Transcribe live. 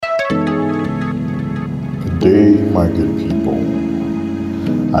day, my good people.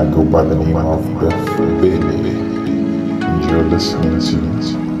 I go by the name of Beth Bailey, and you're listening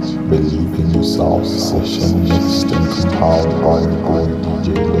to Believe in Yourself session mixed and compiled by your boy DJ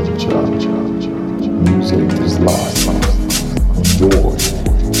Lincha. Music is live. Enjoy.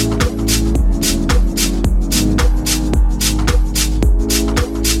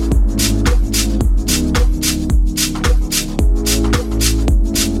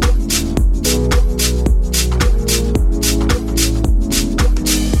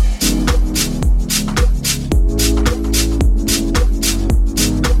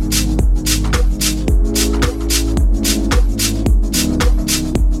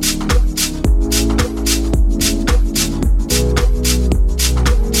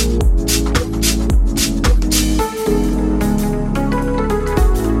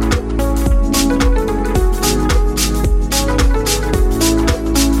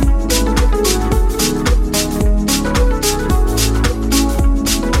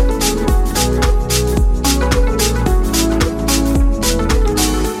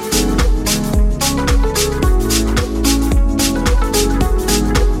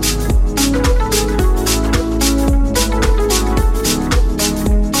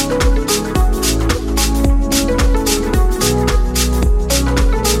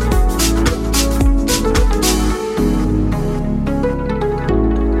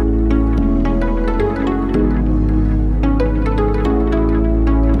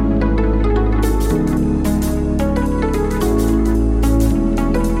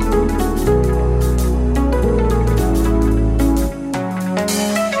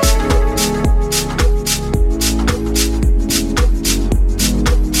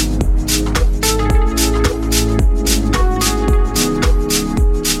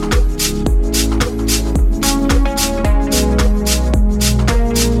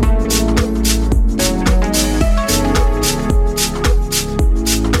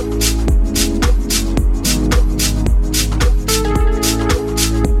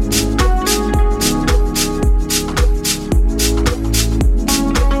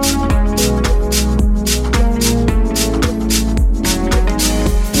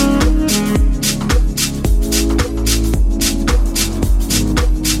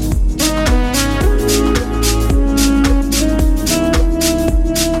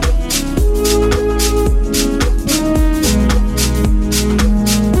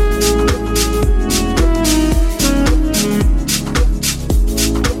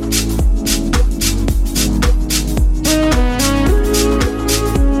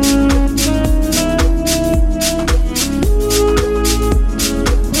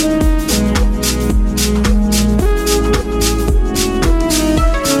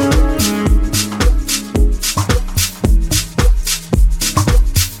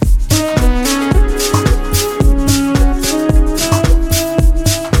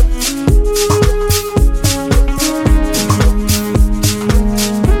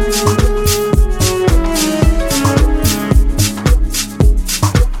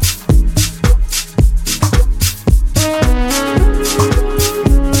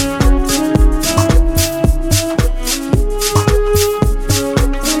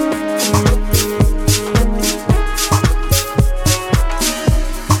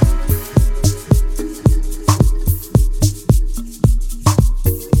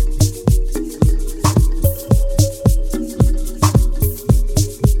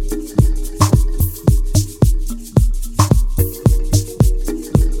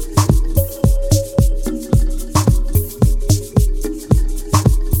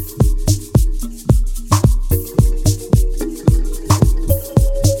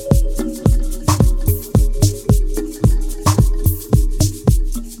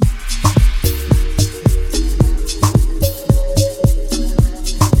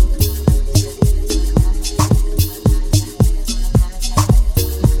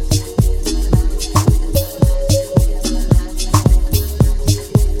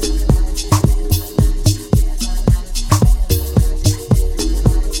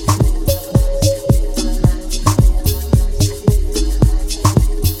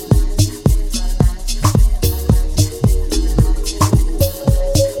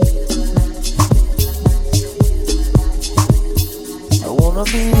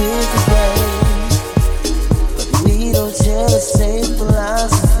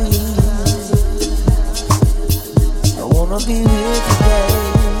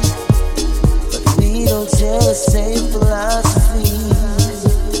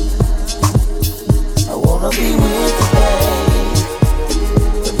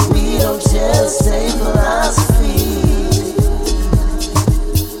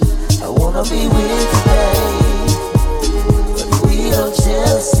 Be with you today.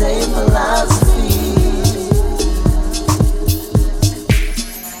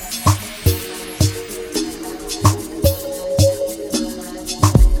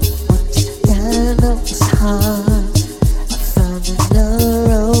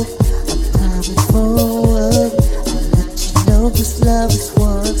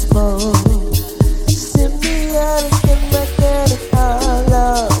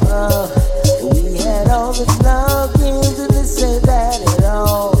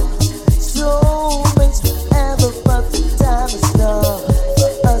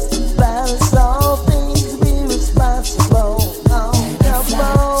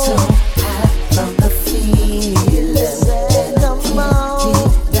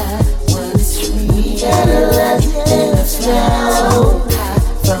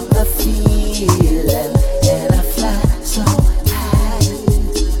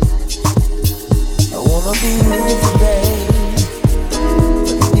 be with you, babe.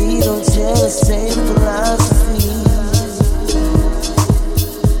 But we don't share the same philosophy.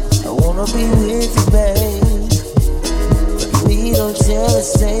 I wanna be with you, babe. But we don't share the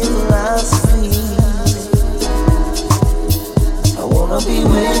same philosophy. I wanna be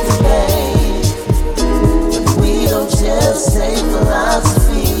with you, babe. But we don't share the same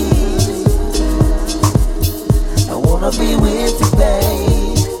philosophy. I wanna be with you,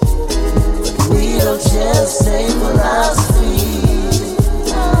 babe. But we don't share the same philosophy.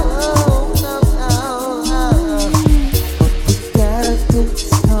 Oh, no, no, no. What we gotta do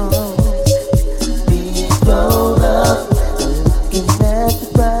is home. Being grown up and looking at the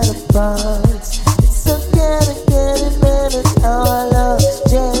brighter parts. It's organic, getting better, and how our love's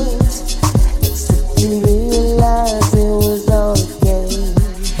changed. And simply realize it was all a game.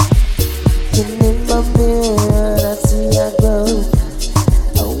 And in my mirror, I see our growth.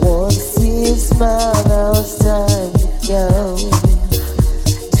 I wanna see you smile, now it's time to go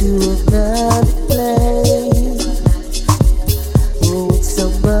to another place. Oh, it's so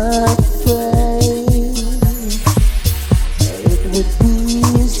much afraid. It would be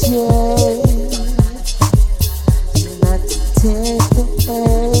a shame not to take the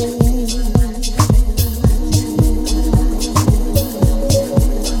pain.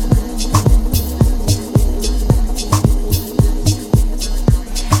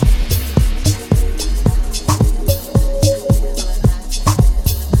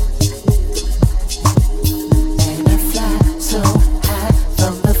 And I fly so high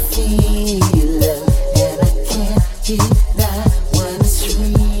from the feeling, and I can't deny when it's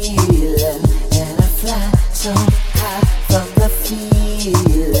real.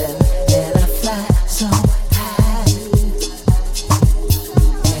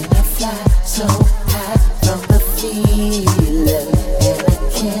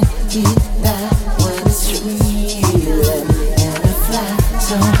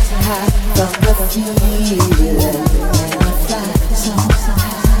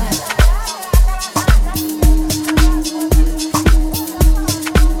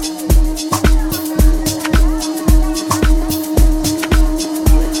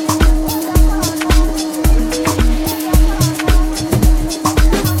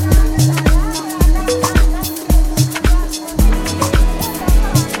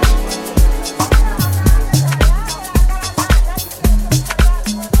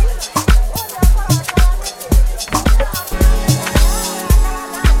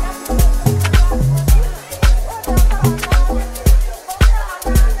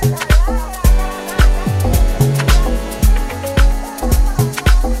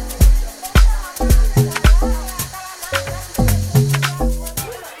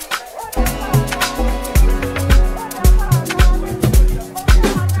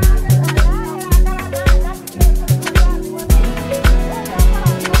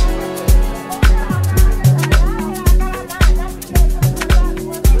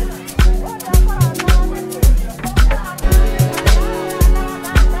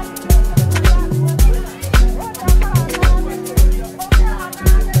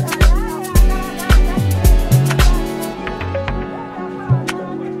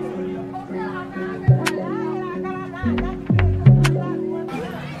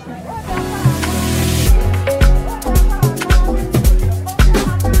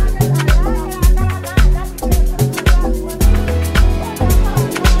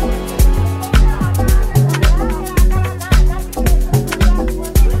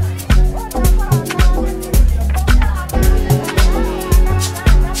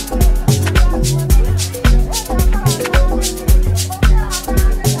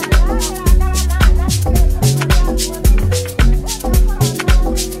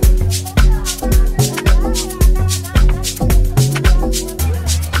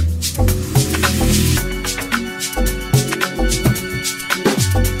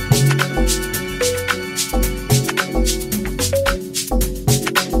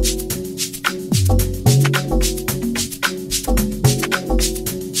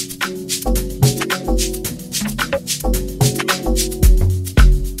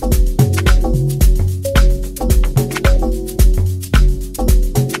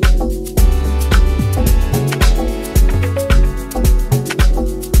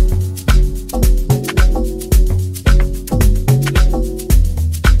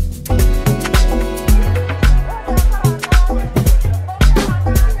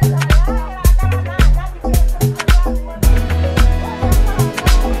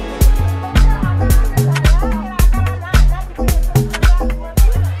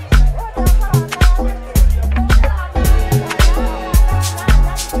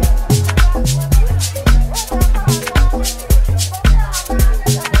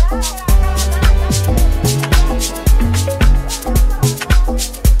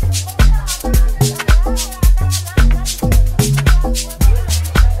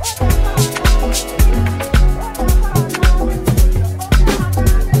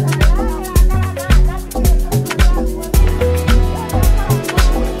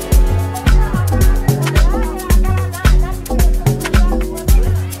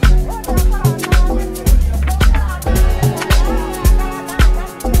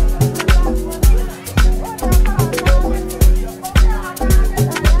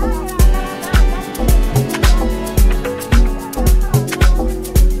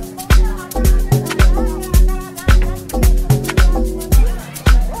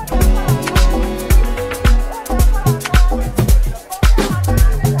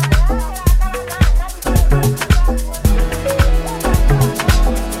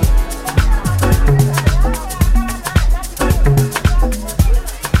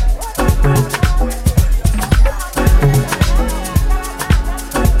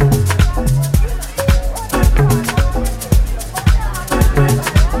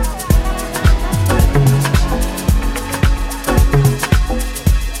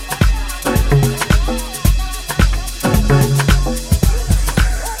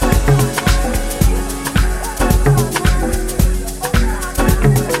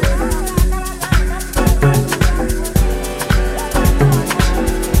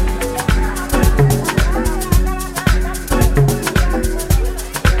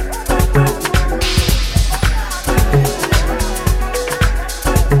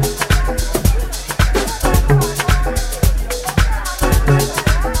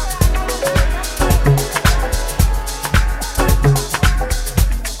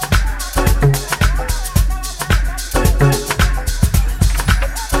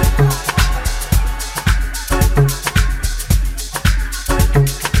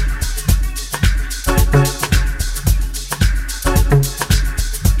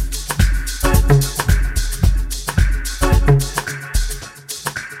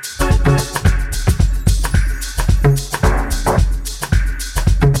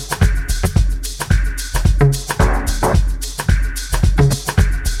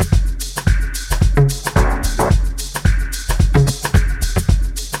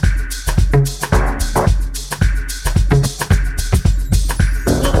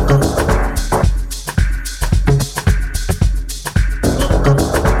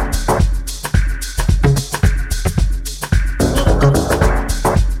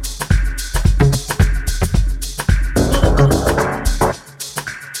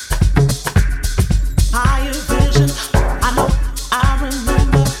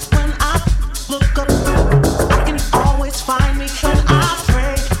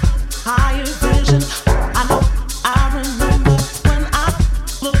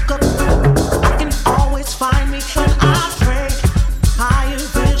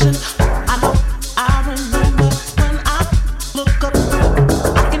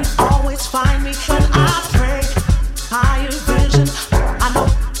 find me when I pray. Higher vision. I know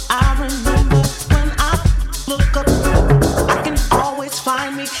I remember when I look up. I can always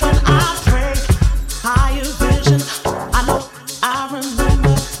find me when I pray. Higher vision. I know I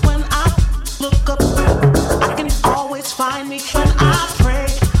remember when I look up. I can always find me when I pray.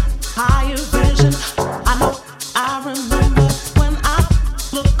 Higher vision. I know I remember when I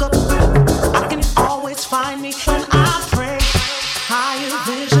look up. I can always find me when I pray. Higher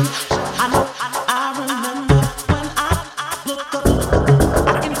vision. I know I remember when I look up.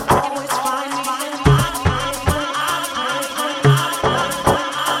 I can always find me when I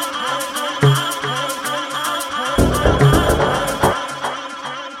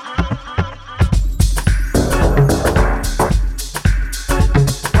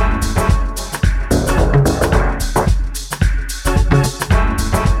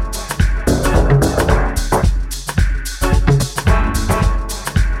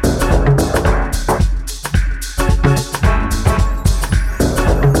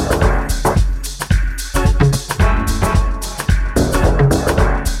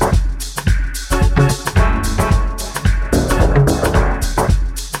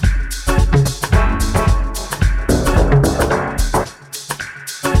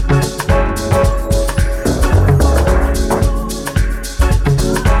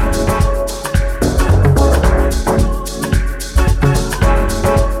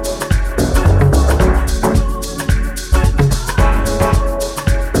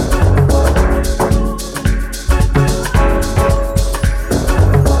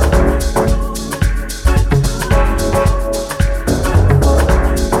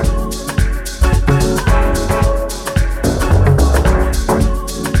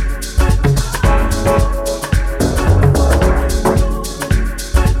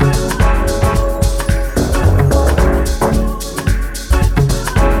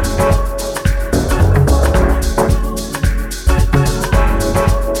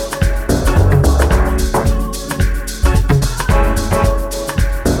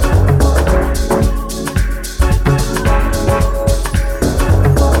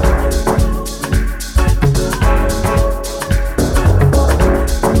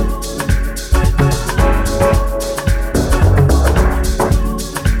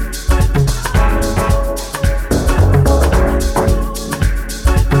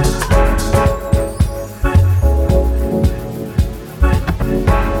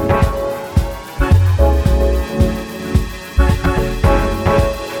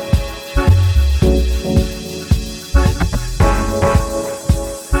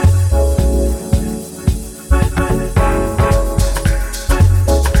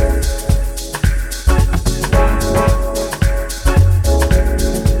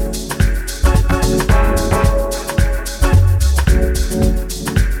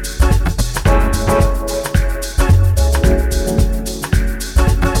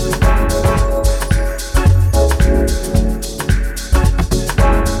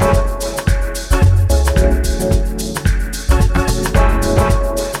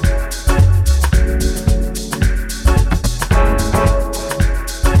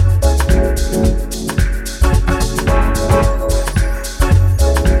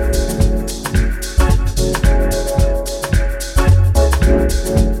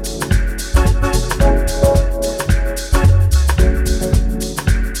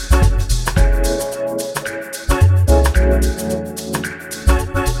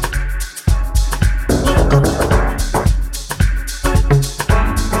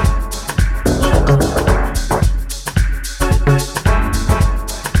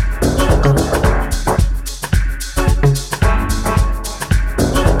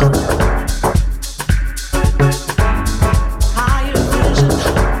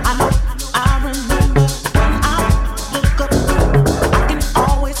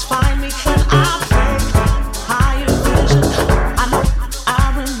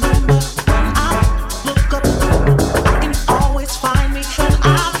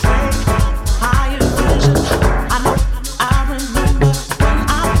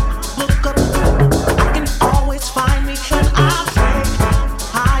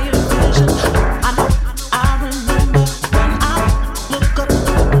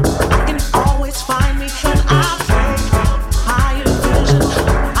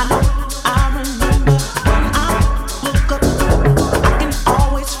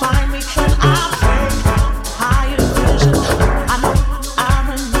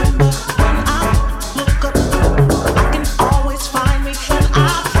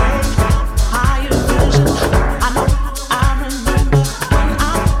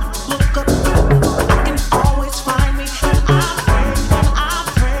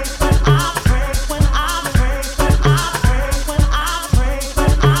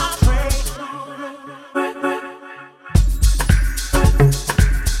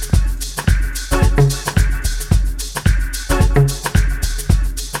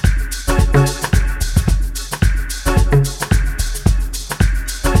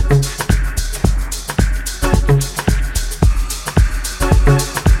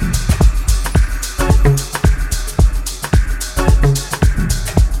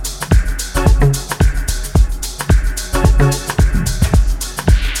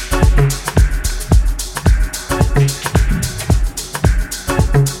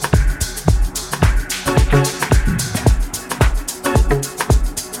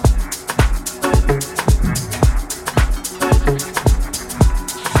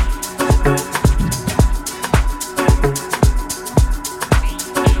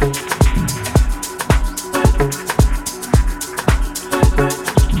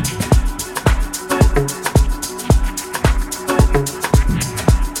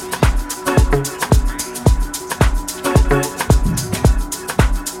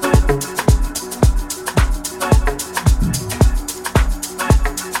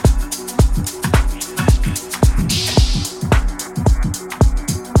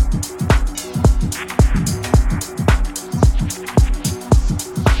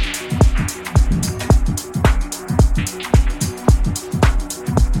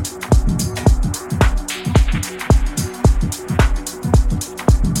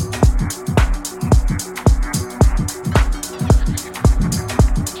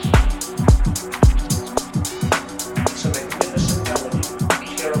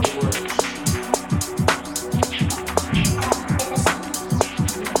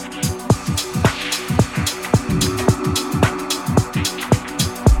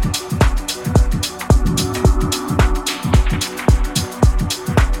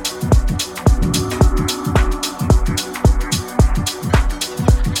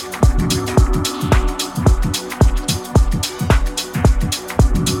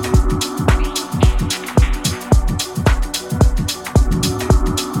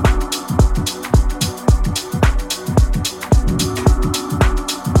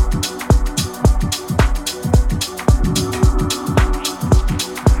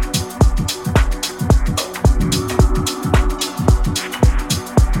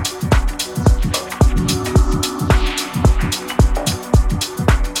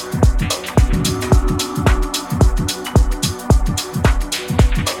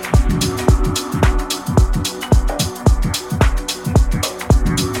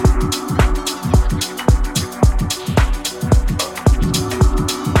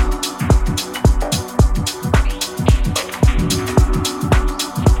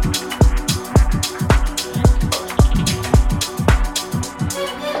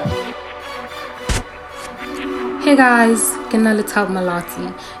Hey guys, Kenalitab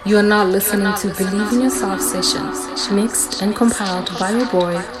Malati. You are now listening to Believe in Yourself sessions, mixed and compiled by your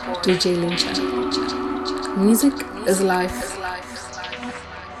boy, DJ Lincha. Music is life.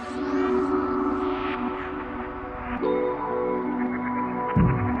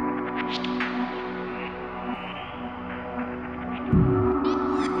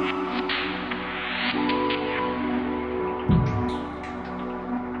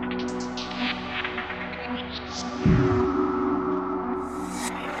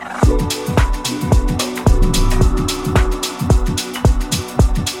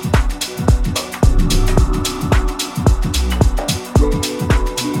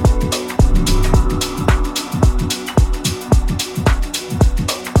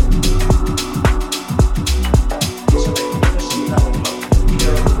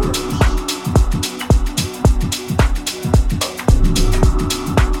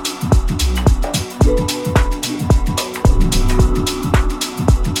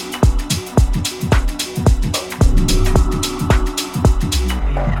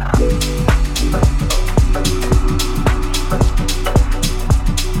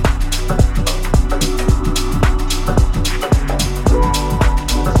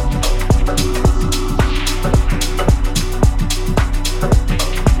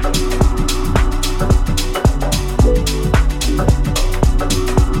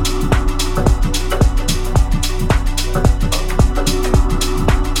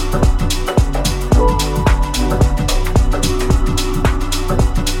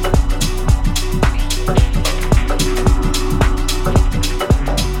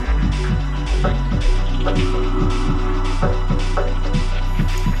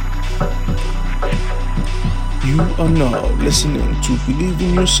 Listening to Believe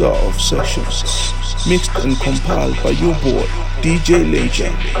in Yourself sessions, mixed and compiled by your boy, DJ Lincha.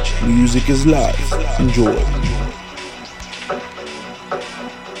 Music is live. Enjoy.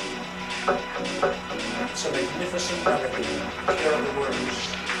 It's a magnificent melody. Here are the words.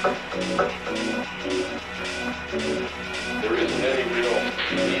 There isn't any real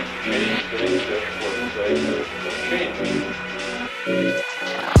need to change things just for the sake of changing.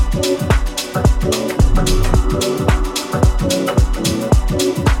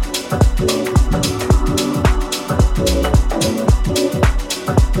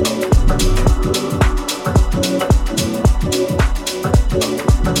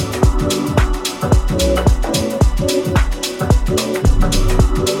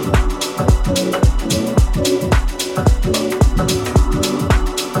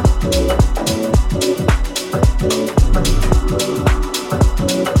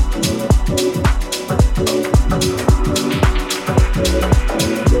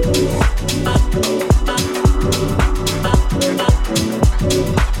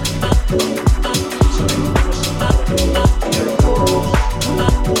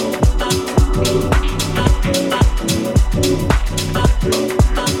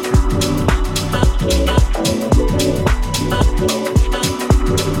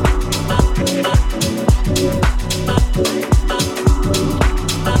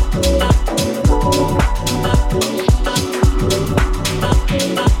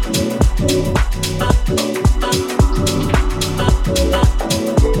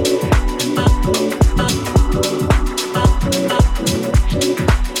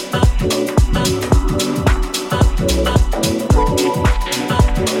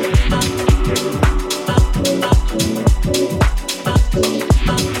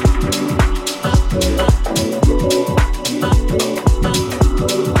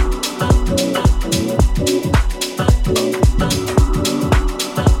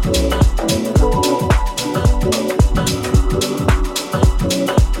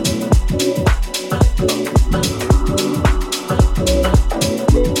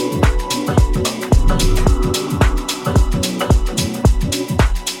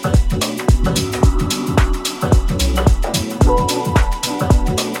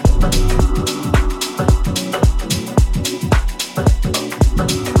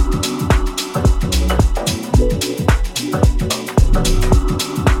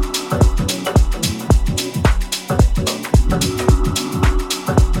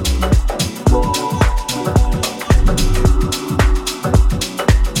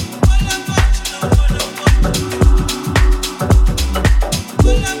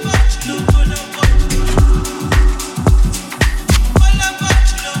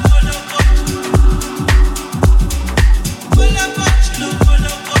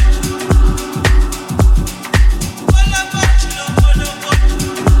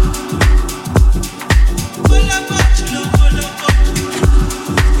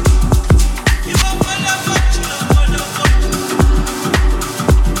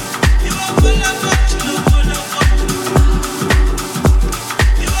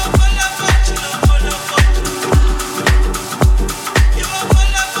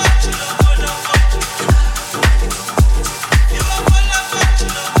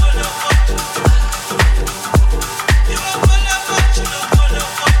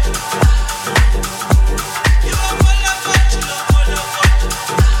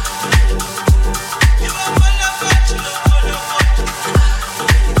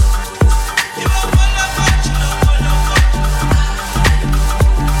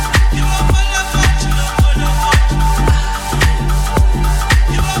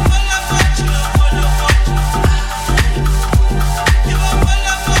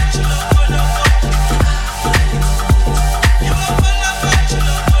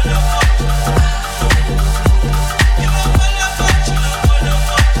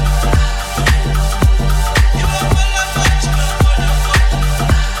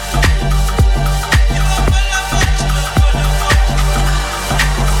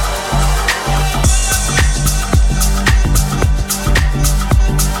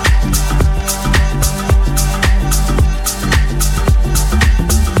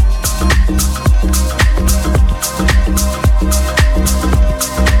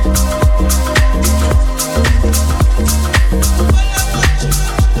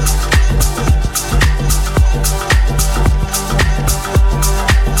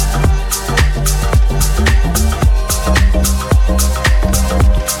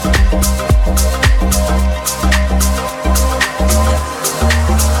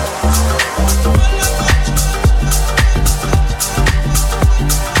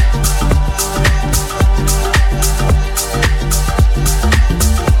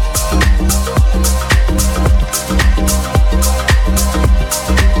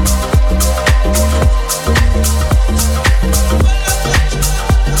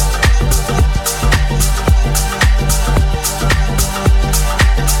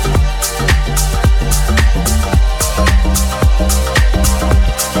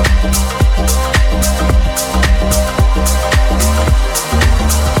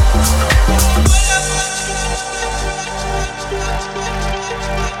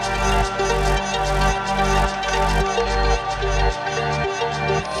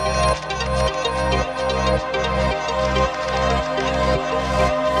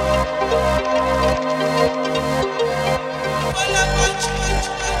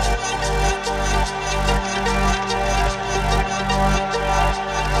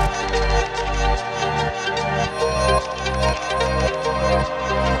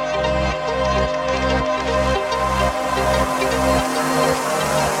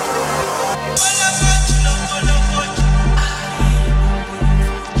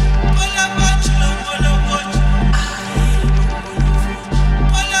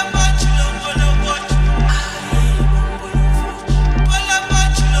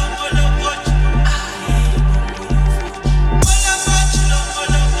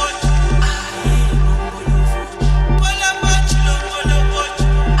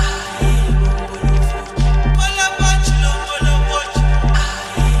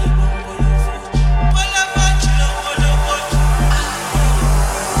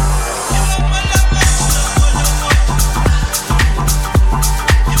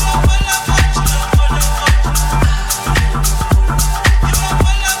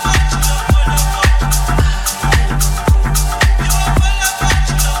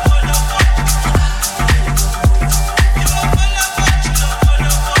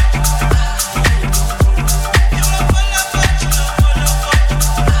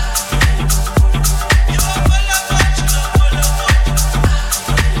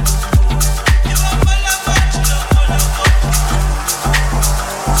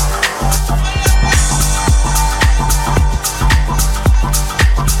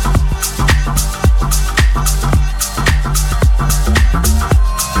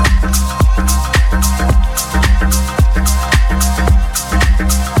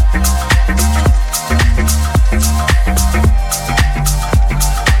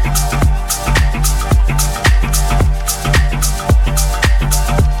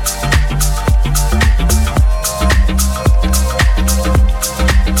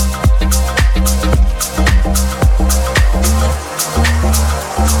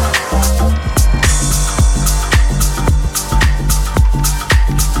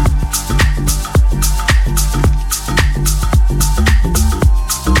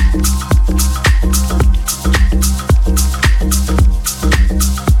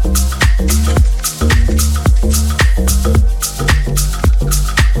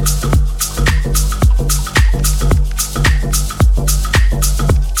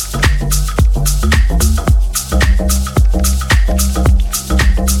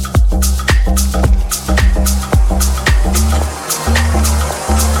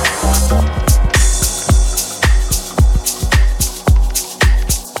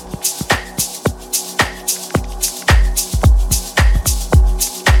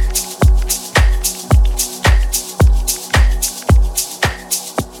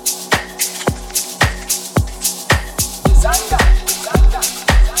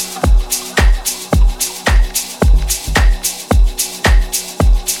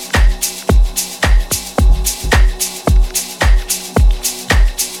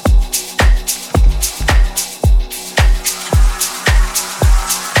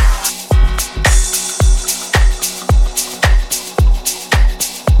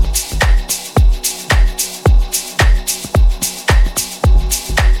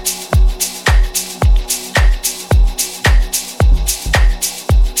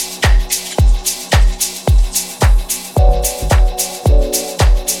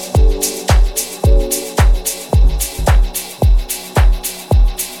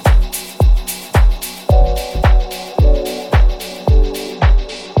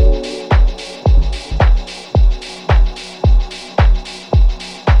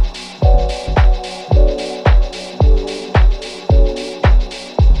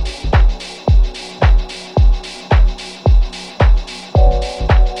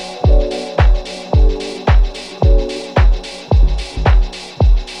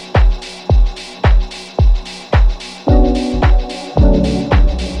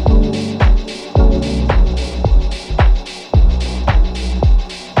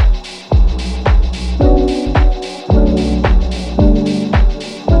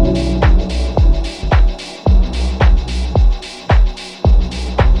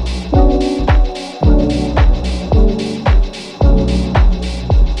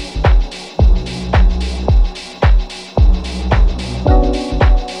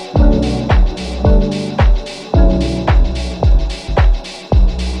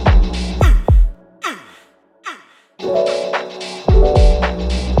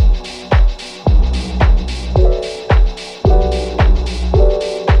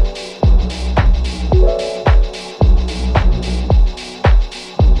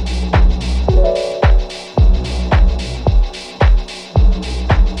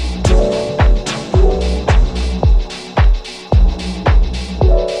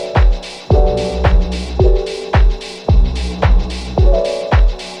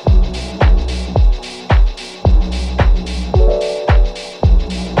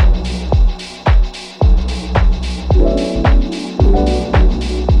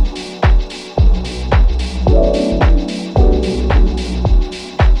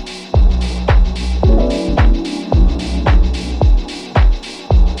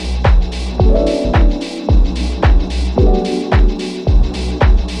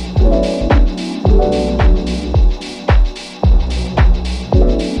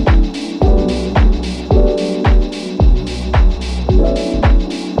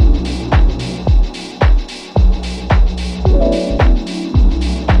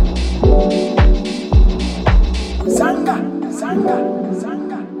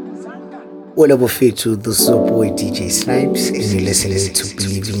 What up, Fetu? This is your boy DJ Snipes, and you're listening to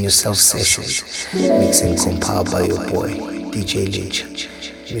Believe in Yourself Sessions, mixed and compiled by your boy DJ Lincha.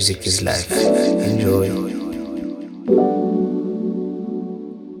 Music is life. Enjoy.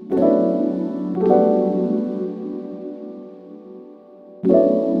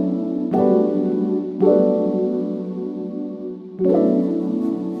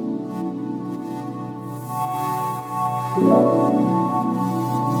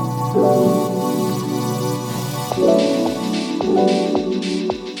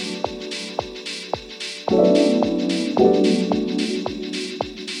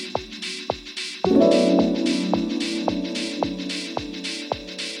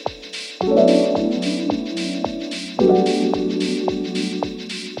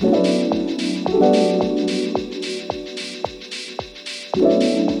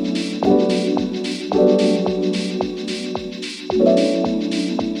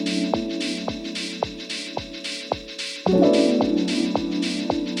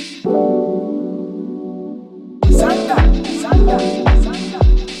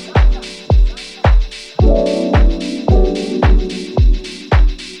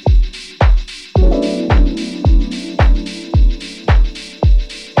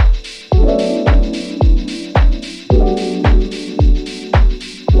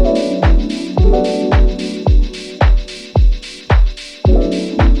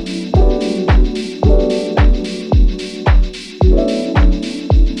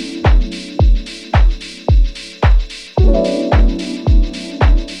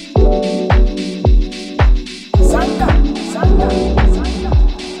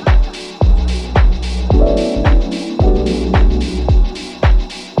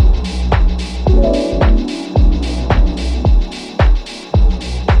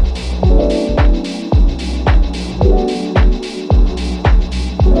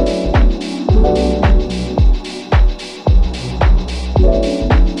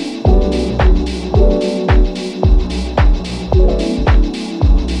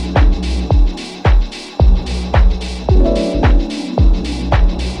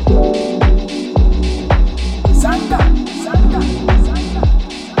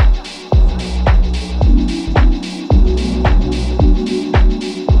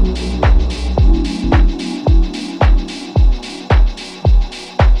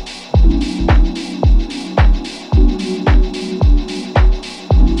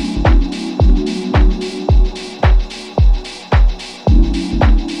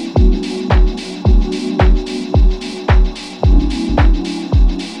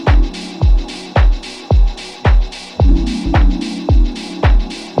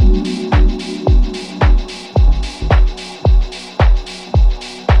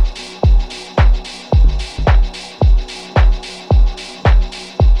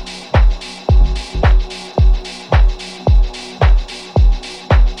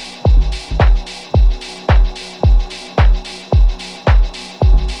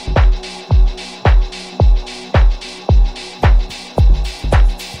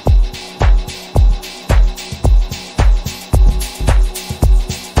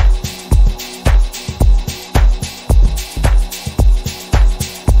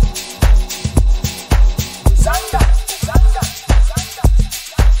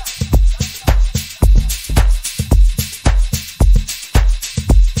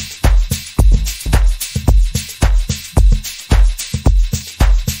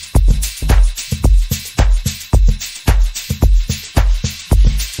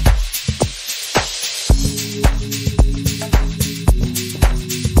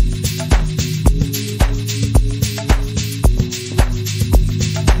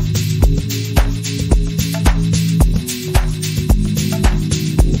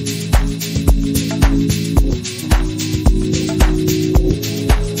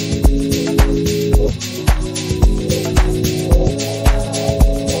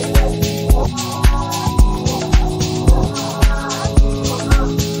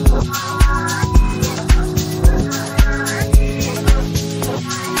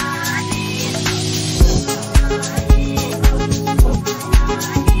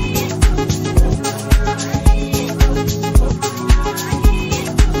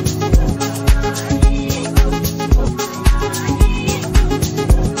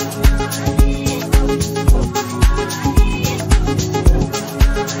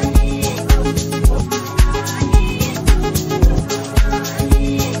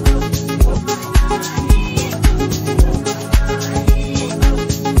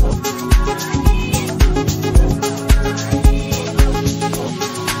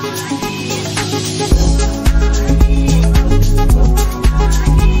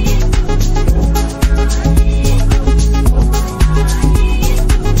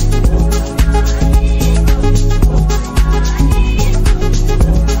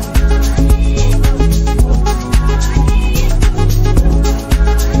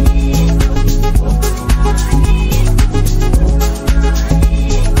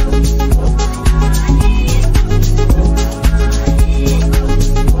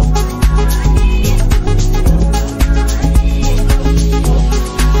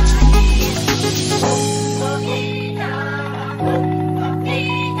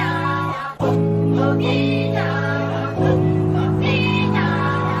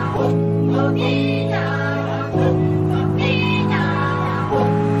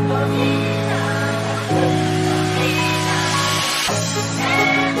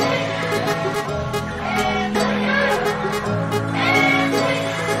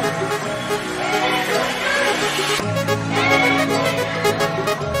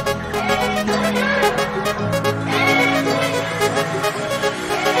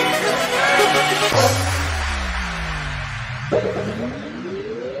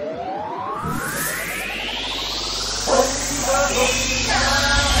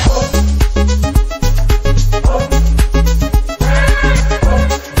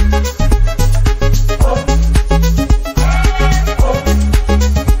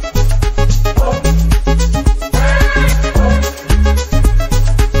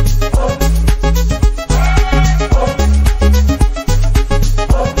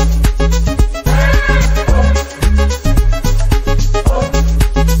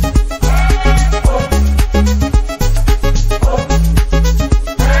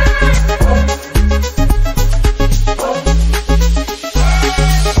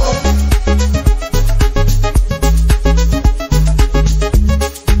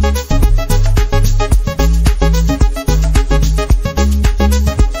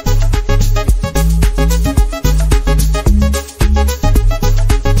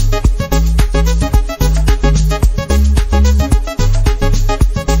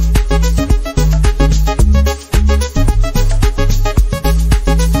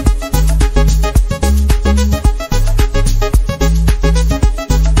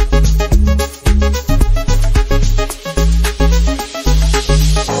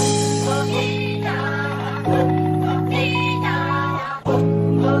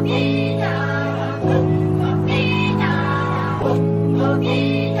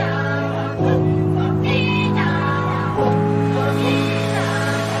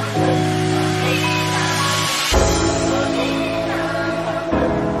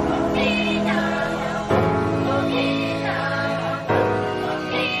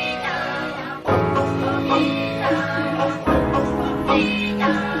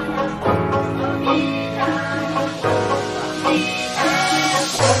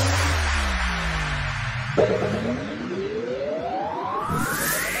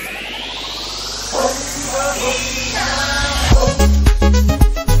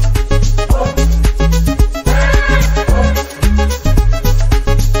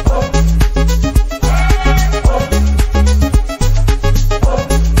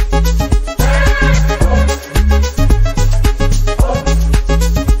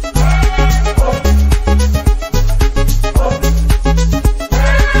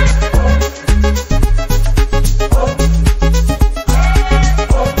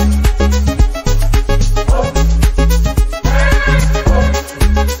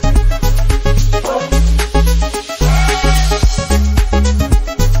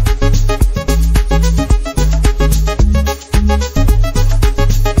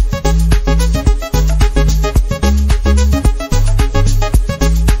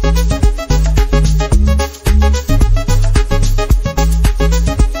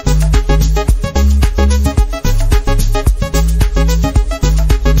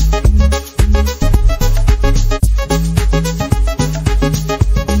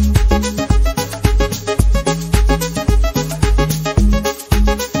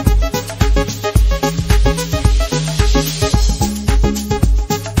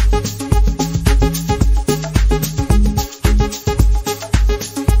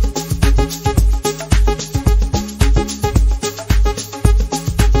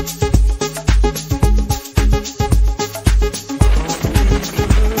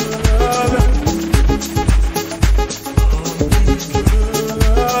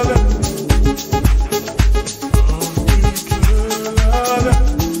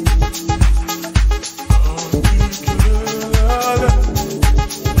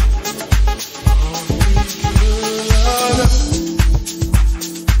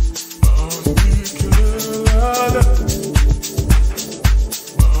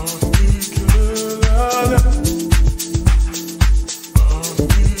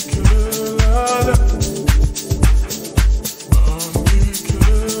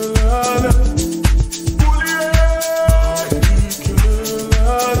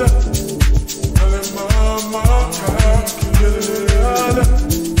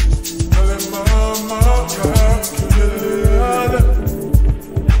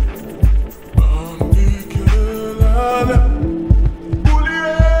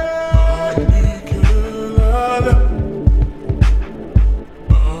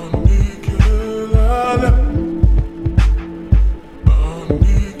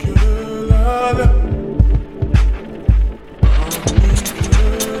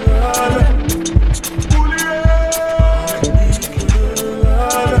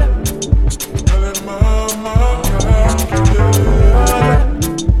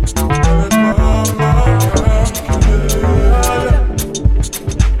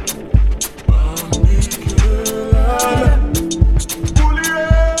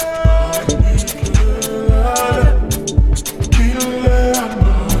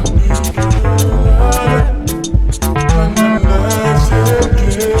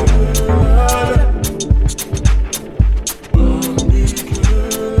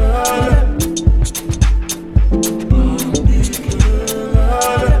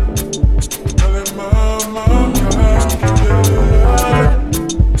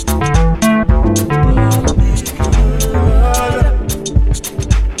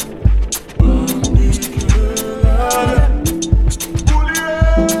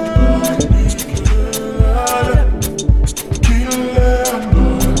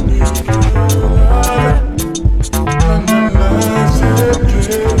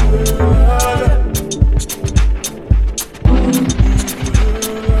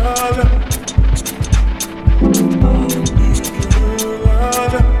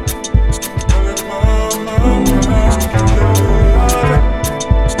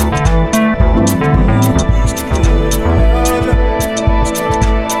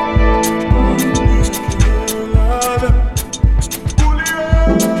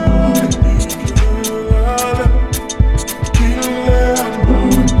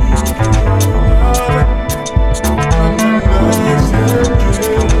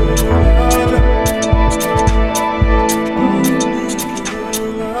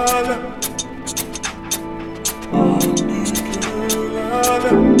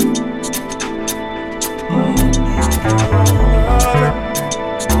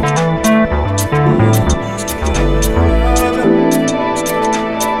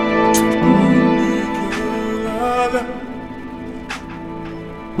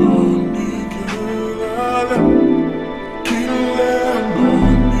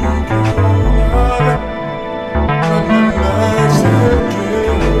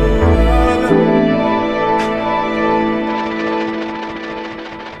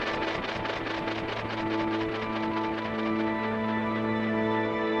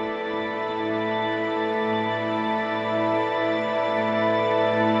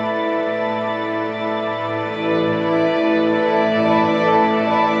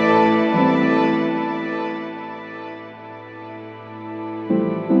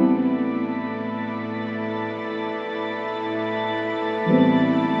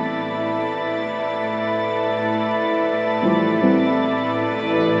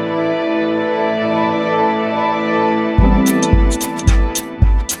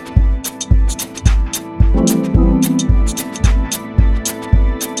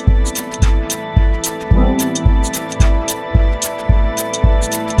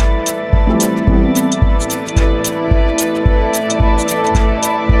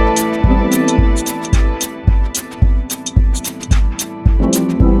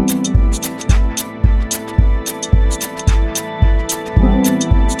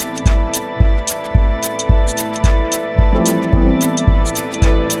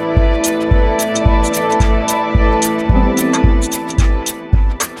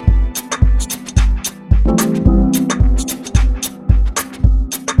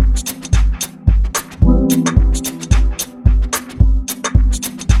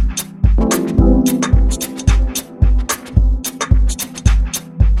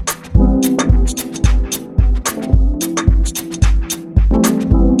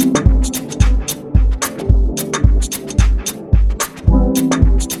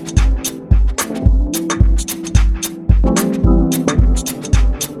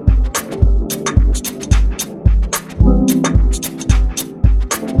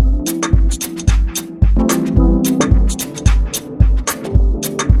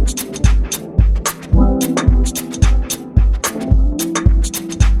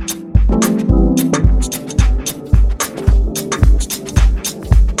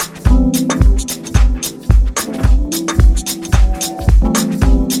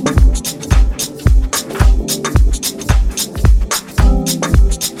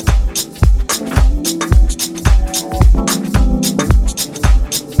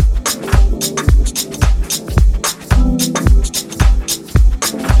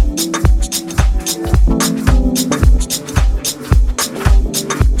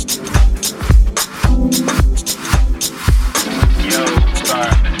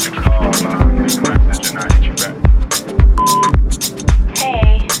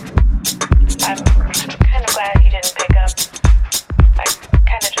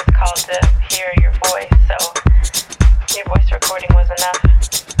 called to hear your voice, so your voice recording was enough.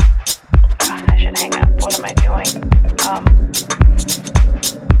 I should hang up. What am I doing?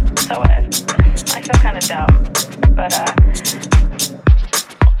 So I feel kind of dumb, but I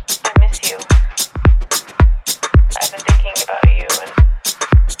miss you. I've been thinking about you, and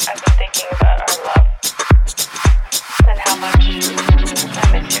I've been thinking about our love, and how much I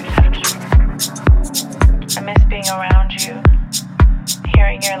miss your touch. I miss being around you,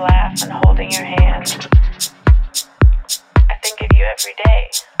 hearing your laugh and holding your hand. I think of you every day.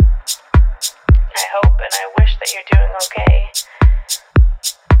 I hope and I wish that you're doing okay.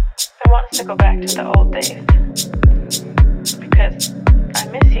 I want us to go back to the old days, because I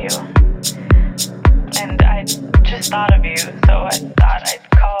miss you. And I just thought of you, so I thought I'd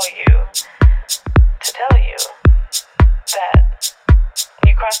call you to tell you that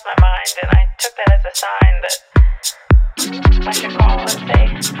you crossed my mind, and I took that as a sign that I should call and say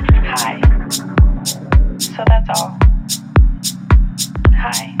hi. So that's all.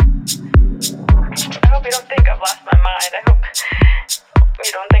 Hi. I hope you don't think I've lost my mind. I hope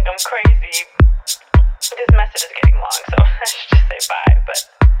you don't think I'm crazy. This message is getting long, so I should just say bye. But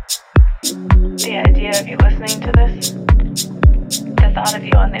the idea of you listening to this, the thought of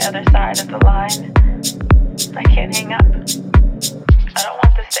you on the other side of the line, I can't hang up. I don't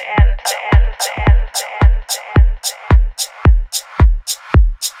want this to end.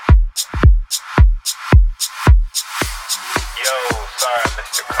 Yo, sorry I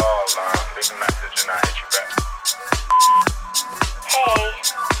missed your call. Leave a message and I'll hit you back. Hey,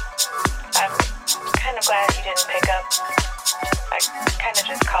 I'm kind of glad you didn't pick up. I kind of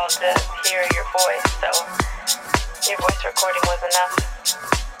just called to hear your voice, so your voice recording was enough.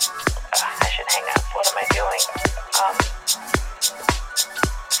 I should hang up. What am I doing?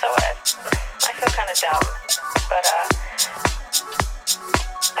 So I feel kind of dumb, but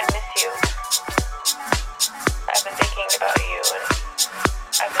I miss you. I've been thinking about you, and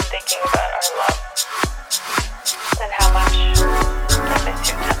I've been thinking about our love, and how much I miss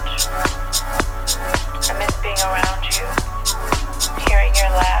your touch. I miss being around you, hearing your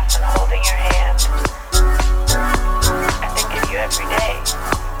laugh and holding your hand. I think of you every day.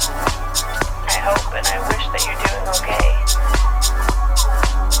 I hope and I wish that you're doing okay.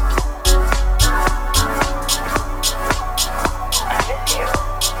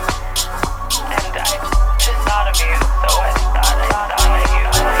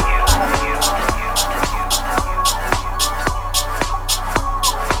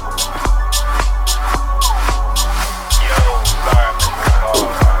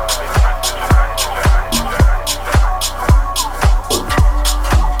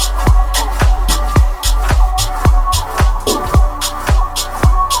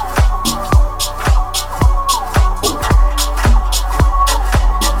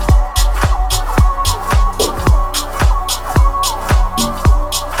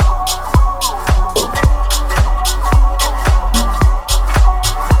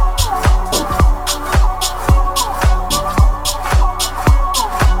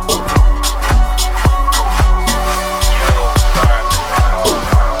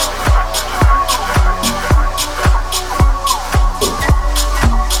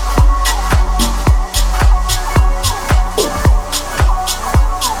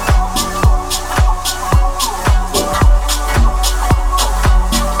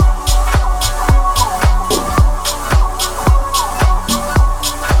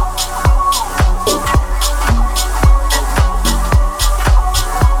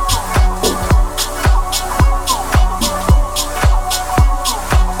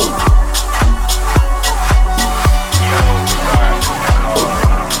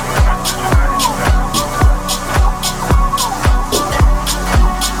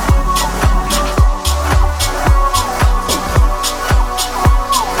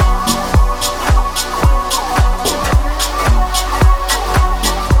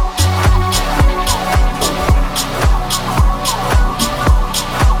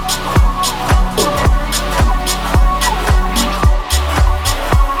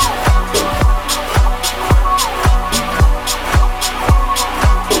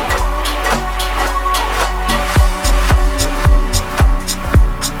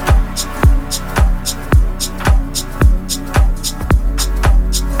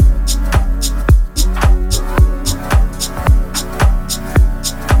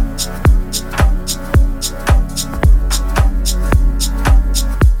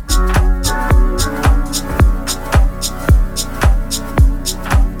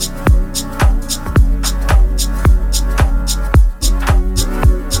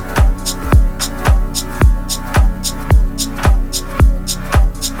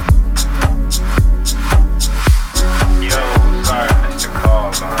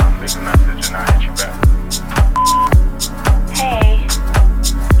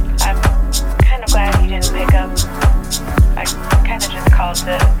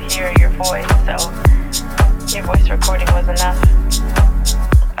 hear your voice, so your voice recording was enough.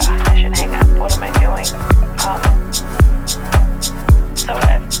 I should hang up. What am I doing? So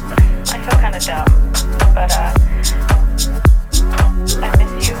I feel kind of dumb, but I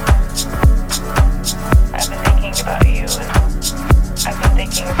miss you. I've been thinking about you, and I've been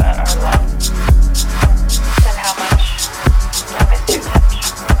thinking about our love, and how much I miss your touch.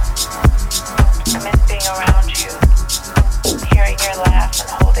 I miss being around you, hearing your laugh and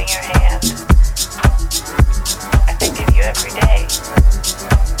holding your hand. I think of you every day.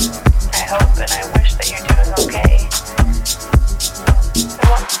 I hope and I wish that you're doing okay. I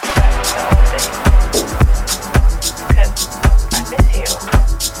want to go back to the old days, because I miss you.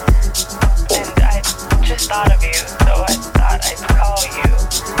 And I just thought of you, so I thought I'd call you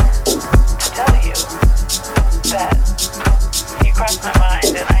to tell you that you crossed my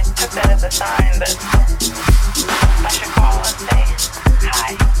mind, and I took that as a sign that I should call and say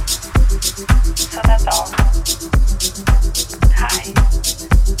hi. So that's all. Hi.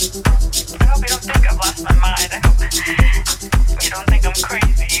 I hope you don't think I've lost my mind. I hope you don't think I'm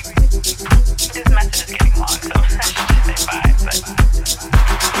crazy. This message is getting long, so I should just say bye. But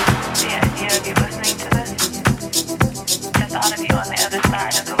the idea of you listening to this, the thought of you on the other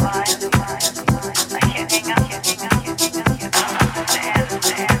side of the line, I can't hang up. I don't understand.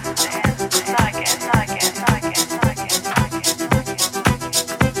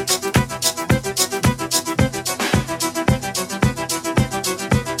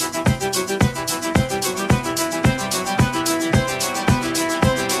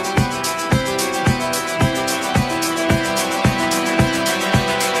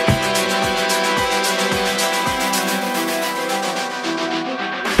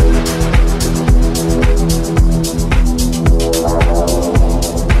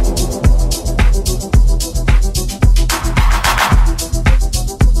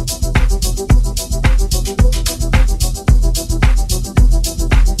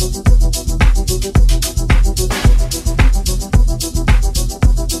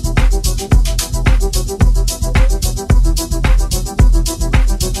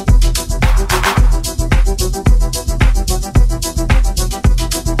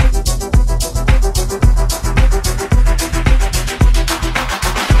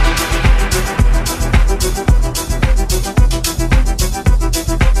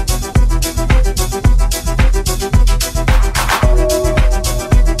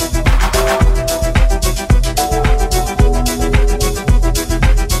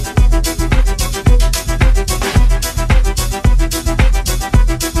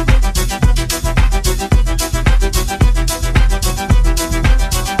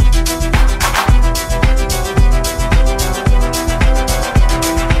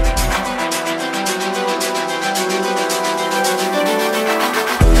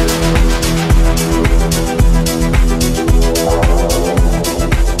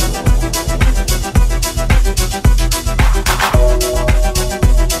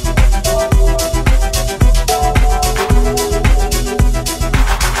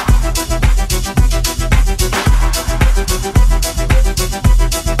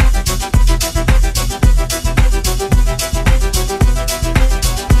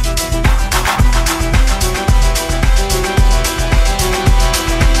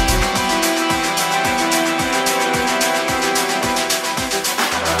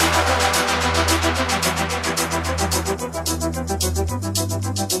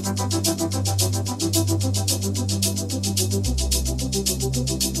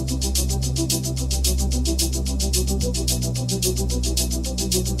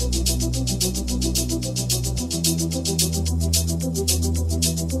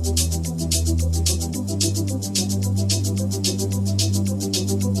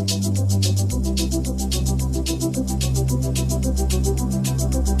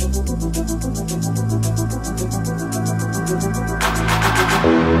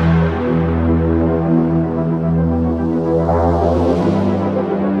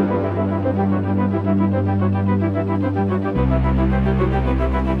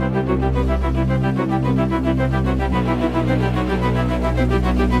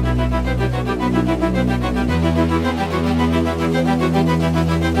 Not again.